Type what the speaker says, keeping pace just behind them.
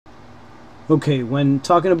Okay, when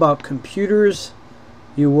talking about computers,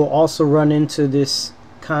 you will also run into this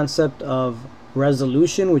concept of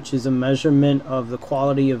resolution, which is a measurement of the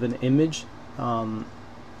quality of an image. I'll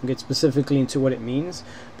get specifically into what it means,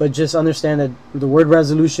 but just understand that the word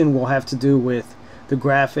resolution will have to do with the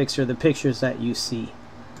graphics or the pictures that you see.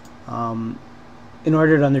 In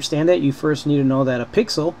order to understand that, you first need to know that a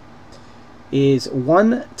pixel is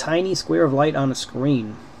one tiny square of light on a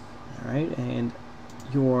screen. All right, and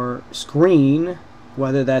your screen,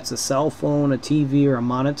 whether that's a cell phone, a TV, or a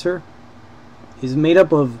monitor, is made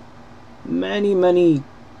up of many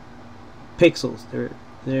pixels.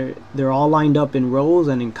 They're all lined up in rows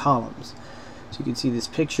and in columns. So you can see this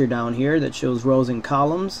picture down here that shows rows and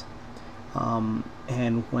columns,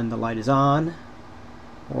 and when the light is on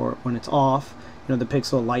or when it's off, you know, the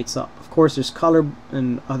pixel lights up. Of course, there's color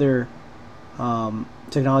and other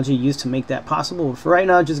technology used to make that possible, but for right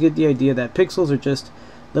now, just get the idea that pixels are just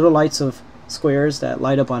little lights of squares that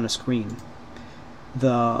light up on a screen.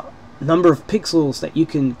 The number of pixels that you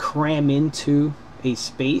can cram into a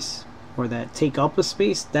space, or that take up a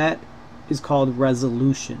space, that is called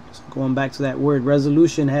resolution. So going back to that word,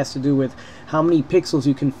 resolution has to do with how many pixels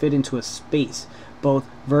you can fit into a space, both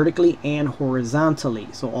vertically and horizontally.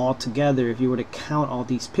 So all together, if you were to count all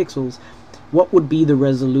these pixels, what would be the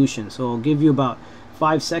resolution? So I'll give you about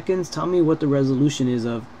 5 seconds. Tell me what the resolution is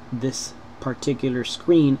of this particular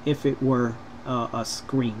screen if it were a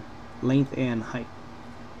screen, length and height.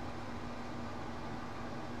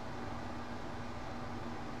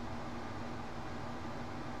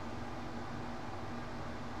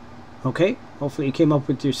 Okay, hopefully you came up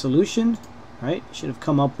with your solution, right? You should have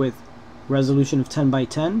come up with resolution of 10 by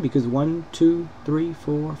 10, because 1, 2, 3,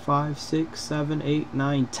 4, 5, 6, 7, 8,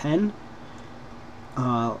 9, 10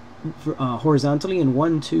 horizontally, and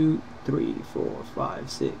 1, 2, 3, 4, 5,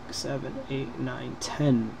 6, 7, 8, 9,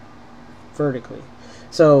 10 vertically.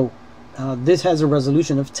 So this has a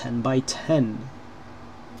resolution of 10 by 10.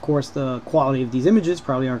 Of course, the quality of these images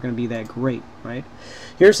probably aren't going to be that great, right?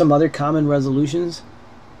 Here's some other common resolutions.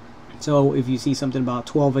 So if you see something about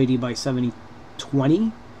 1280 by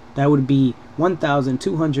 7020, that would be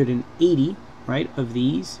 1280, right, of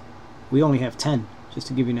these. We only have 10, just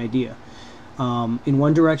to give you an idea, in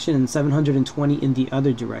one direction, and 720 in the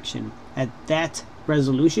other direction. At that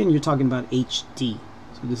resolution, you're talking about HD.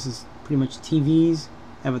 So this is pretty much TVs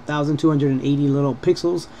have 1280 little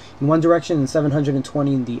pixels in one direction and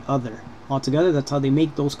 720 in the other. Altogether, that's how they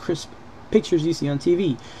make those crisp pictures you see on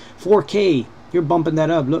TV. 4K, you're bumping that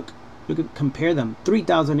up. Look at, compare them.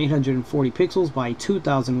 3,840 pixels by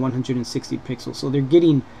 2,160 pixels. So they're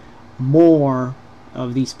getting more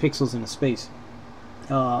of these pixels in a space.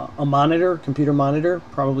 A monitor, computer monitor,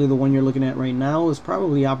 probably the one you're looking at right now, is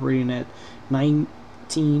probably operating at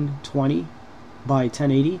 1920 by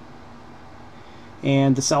 1080.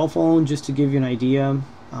 And the cell phone, just to give you an idea,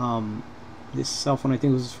 this cell phone I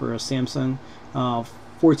think was for a Samsung,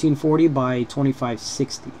 1440 by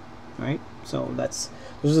 2560, right? So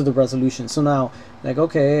those are the resolutions. So now, like,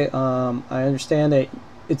 okay, I understand that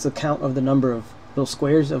it's a count of the number of little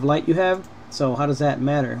squares of light you have. So how does that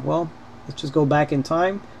matter? Well, let's just go back in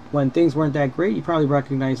time when things weren't that great. You probably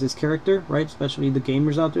recognize this character, right? Especially the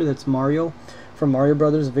gamers out there. That's Mario from Mario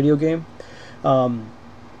Brothers video game.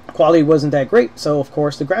 Quality wasn't that great, so of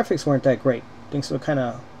course the graphics weren't that great. Things were kind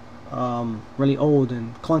of really old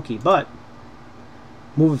and clunky. But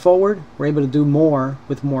moving forward, we're able to do more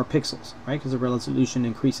with more pixels, right? Because the resolution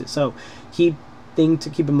increases. So key thing to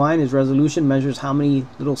keep in mind is resolution measures how many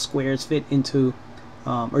little squares fit into,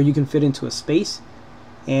 or you can fit into a space.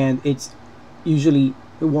 And it's usually,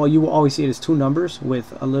 well, you will always see it as two numbers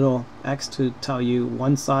with a little X to tell you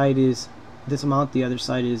one side is this amount, the other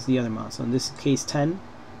side is the other amount. So in this case, 10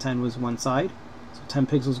 was one side, so 10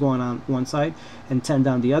 pixels going on one side and 10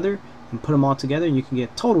 down the other, and put them all together and you can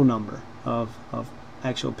get total number of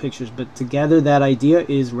actual pictures. But together, that idea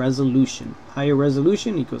is resolution. Higher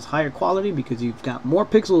resolution equals higher quality because you've got more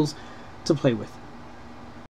pixels to play with.